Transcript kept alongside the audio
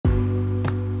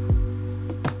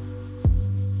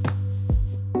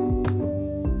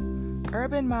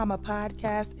Urban Mama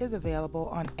Podcast is available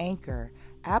on Anchor,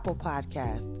 Apple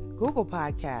Podcasts, Google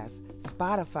Podcasts,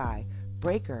 Spotify,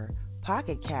 Breaker,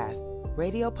 Pocket Cast,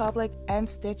 Radio Public, and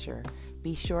Stitcher.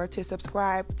 Be sure to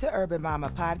subscribe to Urban Mama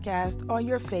Podcast on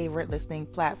your favorite listening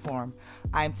platform.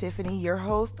 I'm Tiffany, your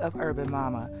host of Urban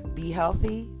Mama. Be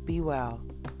healthy, be well.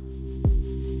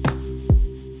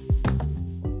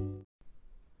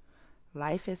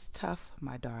 Life is tough,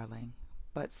 my darling,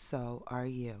 but so are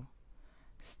you.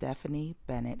 Stephanie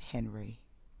Bennett Henry.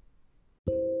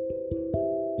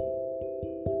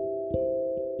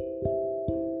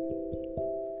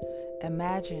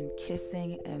 Imagine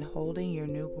kissing and holding your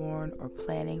newborn or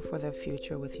planning for the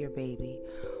future with your baby,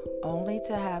 only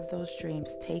to have those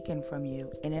dreams taken from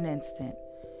you in an instant.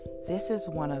 This is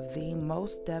one of the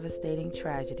most devastating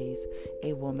tragedies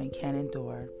a woman can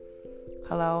endure.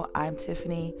 Hello, I'm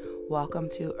Tiffany. Welcome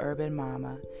to Urban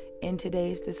Mama. In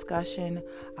today's discussion,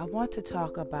 I want to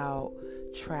talk about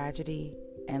tragedy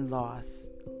and loss,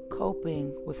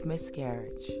 coping with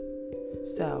miscarriage.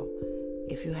 So,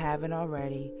 if you haven't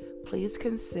already, please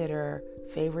consider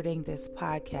favoriting this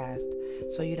podcast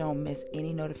so you don't miss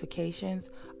any notifications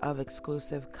of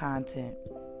exclusive content.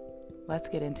 Let's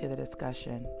get into the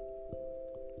discussion.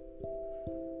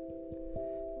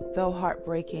 Though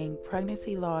heartbreaking,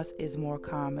 pregnancy loss is more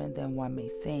common than one may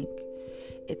think.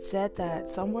 It's said that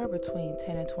somewhere between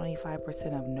 10 and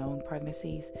 25% of known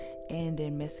pregnancies end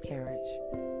in miscarriage.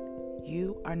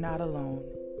 You are not alone,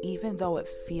 even though it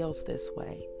feels this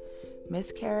way.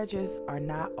 Miscarriages are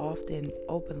not often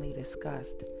openly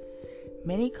discussed.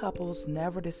 Many couples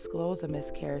never disclose a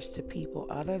miscarriage to people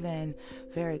other than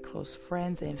very close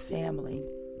friends and family.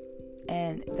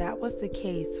 And that was the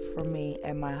case for me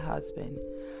and my husband.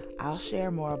 I'll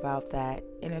share more about that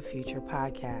in a future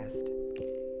podcast.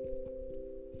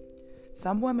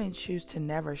 Some women choose to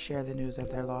never share the news of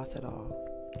their loss at all.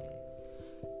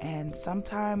 And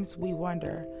sometimes we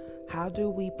wonder, how do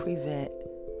we prevent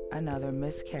another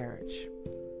miscarriage?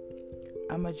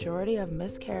 A majority of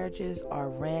miscarriages are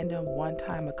random,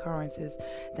 one-time occurrences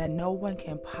that no one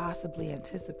can possibly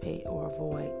anticipate or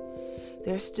avoid.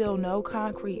 There's still no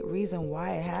concrete reason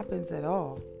why it happens at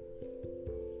all.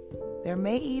 There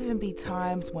may even be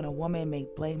times when a woman may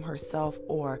blame herself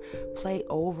or play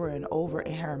over and over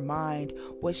in her mind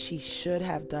what she should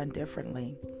have done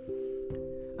differently.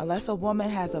 Unless a woman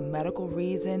has a medical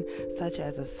reason, such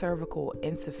as a cervical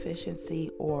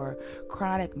insufficiency or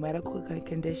chronic medical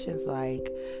conditions like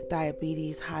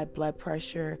diabetes, high blood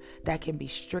pressure, that can be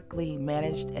strictly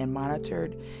managed and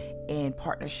monitored in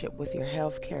partnership with your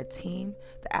healthcare team,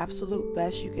 the absolute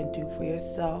best you can do for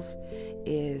yourself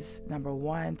is, number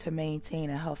one, to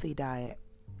maintain a healthy diet.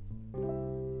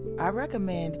 I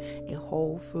recommend a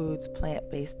whole foods,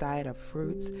 plant-based diet of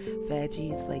fruits,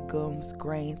 veggies, legumes,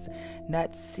 grains,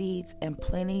 nuts, seeds, and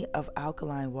plenty of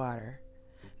alkaline water.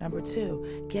 Number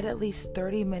two, get at least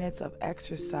 30 minutes of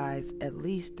exercise at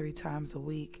least 3 times a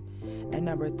week. And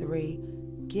number three,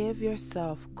 give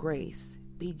yourself grace.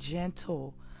 Be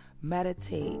gentle,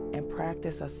 meditate, and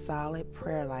practice a solid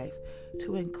prayer life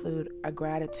to include a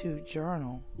gratitude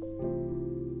journal.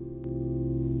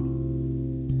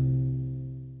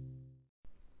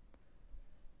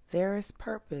 There is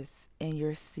purpose in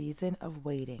your season of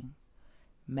waiting.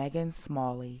 Megan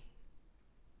Smalley.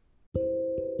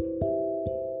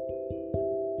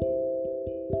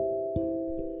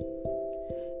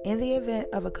 In the event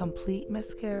of a complete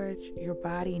miscarriage, your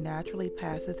body naturally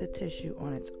passes the tissue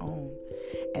on its own,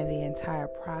 and the entire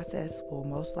process will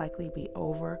most likely be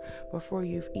over before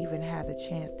you've even had the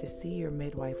chance to see your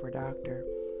midwife or doctor.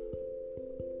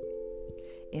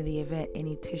 In the event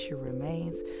any tissue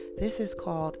remains, this is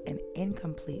called an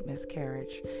incomplete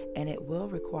miscarriage, and it will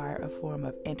require a form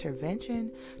of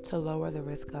intervention to lower the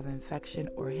risk of infection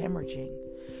or hemorrhaging.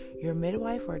 Your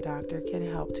midwife or doctor can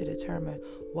help to determine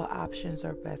what options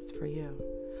are best for you.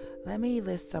 Let me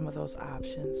list some of those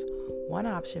options. One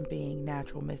option being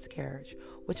natural miscarriage,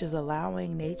 which is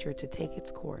allowing nature to take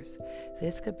its course.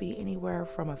 This could be anywhere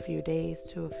from a few days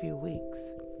to a few weeks.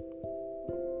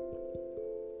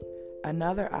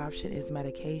 Another option is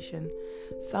medication.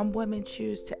 Some women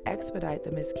choose to expedite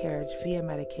the miscarriage via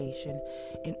medication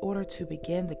in order to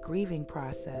begin the grieving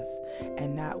process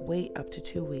and not wait up to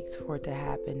 2 weeks for it to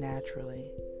happen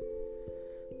naturally.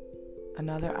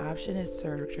 Another option is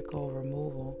surgical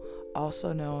removal,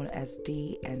 also known as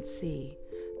D&C,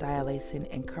 dilation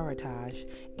and curettage,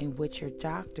 in which your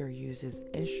doctor uses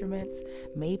instruments,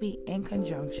 maybe in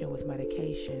conjunction with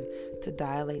medication, to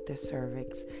dilate the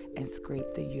cervix and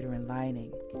scrape the uterine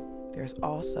lining. There's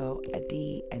also a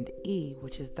D&E,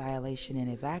 which is dilation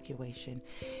and evacuation,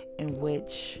 in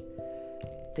which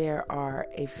There are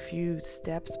a few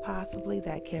steps possibly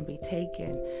that can be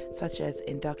taken, such as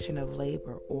induction of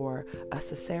labor or a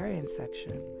cesarean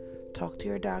section. Talk to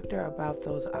your doctor about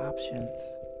those options.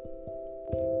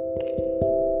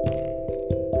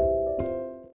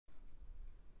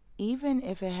 Even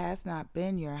if it has not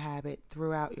been your habit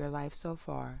throughout your life so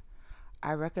far,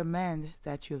 I recommend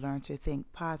that you learn to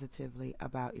think positively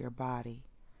about your body.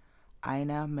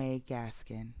 Ina May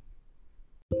Gaskin.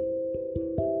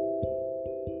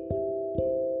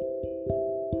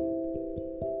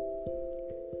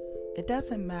 It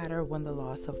doesn't matter when the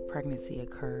loss of pregnancy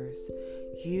occurs.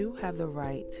 You have the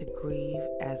right to grieve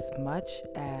as much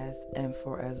as and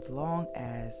for as long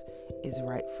as is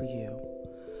right for you.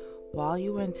 While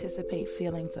you anticipate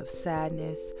feelings of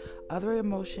sadness, other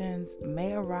emotions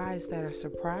may arise that are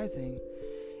surprising.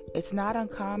 It's not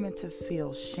uncommon to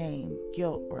feel shame,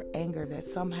 guilt, or anger that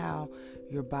somehow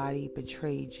your body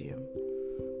betrayed you,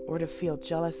 or to feel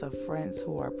jealous of friends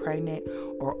who are pregnant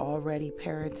or already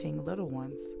parenting little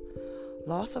ones.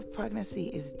 Loss of pregnancy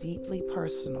is deeply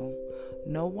personal.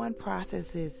 No one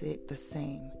processes it the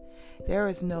same. There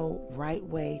is no right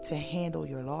way to handle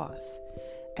your loss,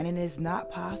 and it is not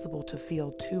possible to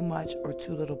feel too much or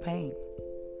too little pain.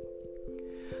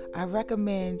 I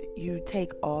recommend you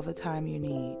take all the time you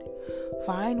need.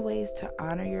 Find ways to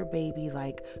honor your baby,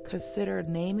 like consider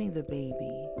naming the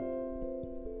baby.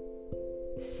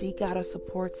 Seek out a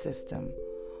support system.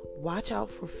 Watch out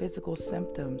for physical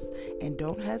symptoms and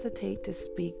don't hesitate to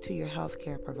speak to your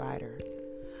healthcare provider.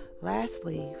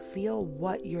 Lastly, feel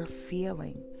what you're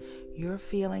feeling. Your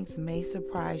feelings may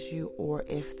surprise you, or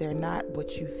if they're not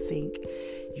what you think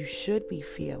you should be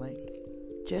feeling,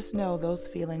 just know those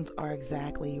feelings are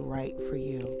exactly right for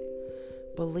you.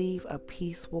 Believe a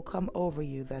peace will come over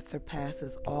you that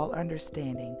surpasses all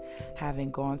understanding, having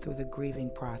gone through the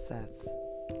grieving process.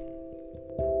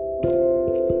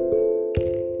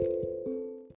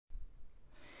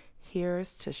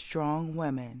 Here's to strong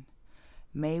women.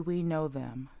 May we know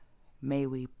them. May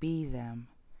we be them.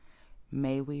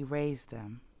 May we raise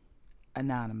them.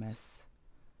 Anonymous.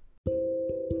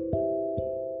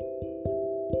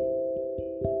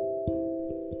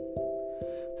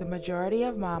 The majority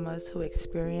of mamas who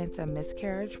experience a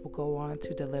miscarriage will go on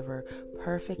to deliver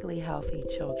perfectly healthy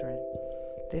children.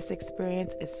 This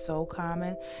experience is so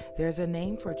common, there's a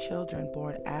name for children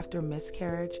born after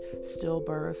miscarriage,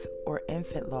 stillbirth, or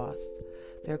infant loss.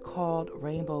 They're called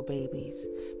rainbow babies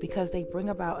because they bring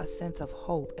about a sense of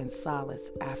hope and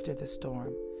solace after the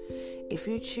storm. If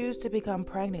you choose to become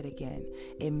pregnant again,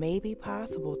 it may be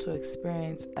possible to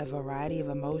experience a variety of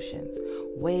emotions,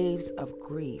 waves of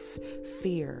grief,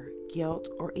 fear, guilt,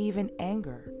 or even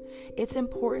anger. It's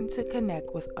important to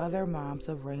connect with other moms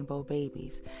of rainbow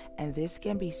babies, and this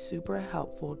can be super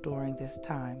helpful during this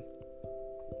time.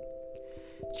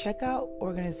 Check out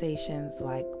organizations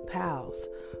like PALS,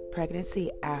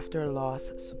 Pregnancy After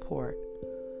Loss Support.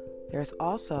 There's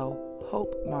also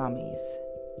Hope Mommies.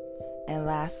 And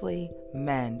lastly,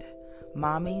 MEND,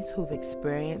 mommies who've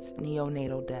experienced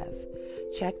neonatal death.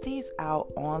 Check these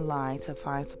out online to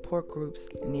find support groups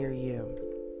near you.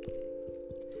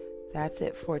 That's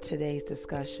it for today's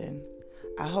discussion.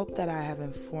 I hope that I have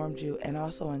informed you and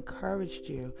also encouraged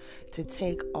you to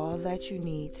take all that you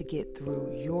need to get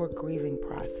through your grieving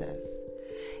process.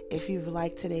 If you've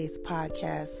liked today's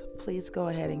podcast, please go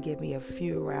ahead and give me a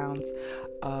few rounds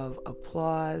of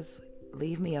applause.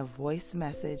 Leave me a voice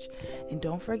message, and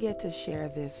don't forget to share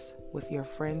this with your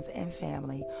friends and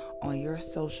family on your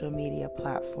social media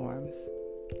platforms.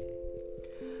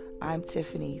 I'm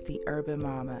Tiffany, the Urban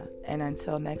Mama, and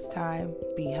until next time,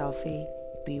 be healthy,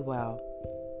 be well.